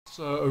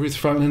Aretha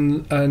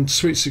Franklin and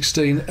Sweet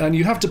 16, and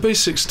you have to be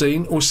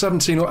 16 or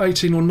 17 or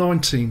 18 or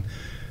 19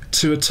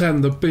 to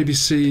attend the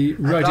BBC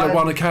Radio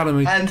 1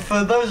 Academy. And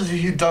for those of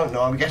you who don't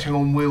know, I'm getting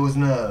on Will's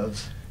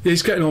nerves. Yeah,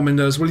 he's getting on my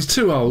nerves. Well, he's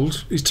too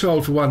old. He's too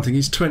old for one thing.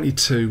 He's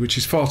 22, which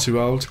is far too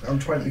old. I'm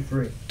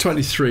 23.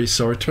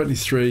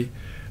 23.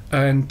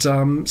 And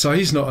so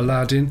he's not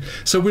allowed in.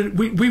 So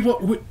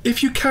we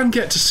if you can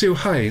get to Seale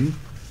Hayne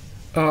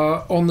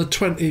on the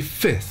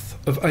 25th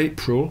of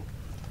April,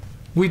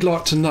 we'd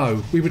like to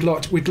know. We'd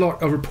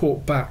like a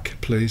report back,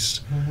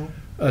 please,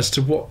 as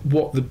to what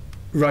the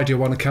Radio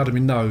 1 Academy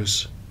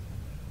knows.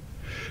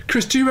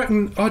 Chris, do you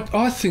reckon?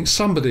 I think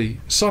somebody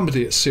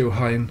at Seale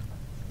Hayne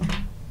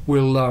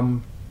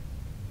will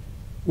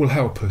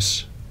help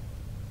us.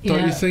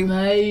 Don't you think?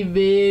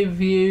 Maybe if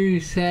you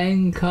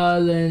send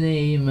Carl an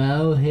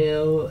email,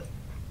 he'll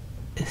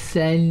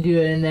send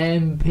you an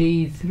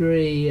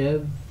MP3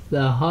 of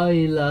the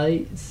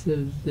highlights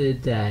of the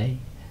day.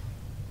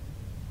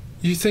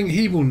 You think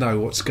he will know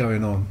what's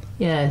going on?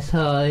 Yes,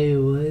 I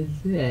would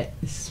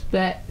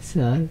expect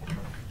so.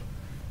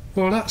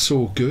 Well, that's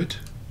all good.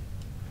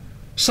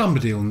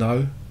 Somebody'll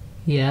know.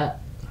 Yeah.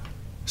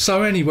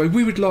 So anyway,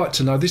 we would like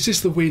to know. This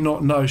is the We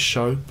Not Know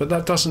show, but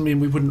that doesn't mean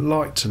we wouldn't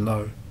like to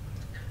know.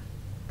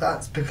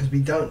 That's because we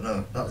don't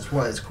know. That's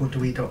why it's called the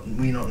We Not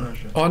Know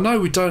show. I know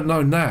we don't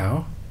know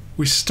now.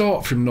 We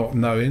start from not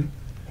knowing.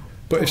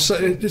 But if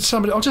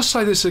somebody, I'll just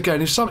say this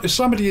again. If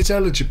somebody is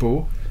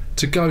eligible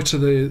to go to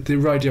the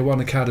Radio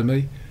 1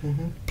 Academy,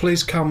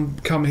 please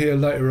come here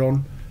later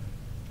on,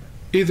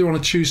 either on a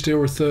Tuesday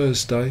or a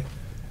Thursday,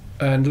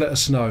 and let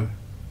us know.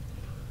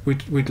 We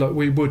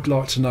would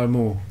like to know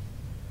more.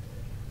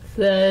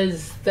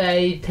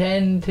 Thursday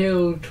 10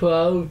 till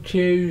 12,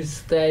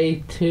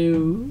 Tuesday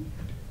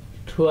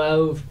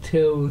 12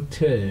 till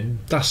 2.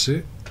 That's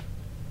it.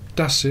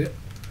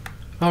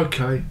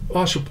 Okay,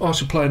 I shall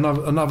play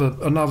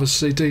another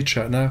CD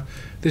track now.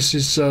 This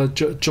is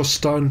Joss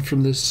Stone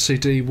from the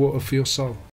CD Water for Your Soul.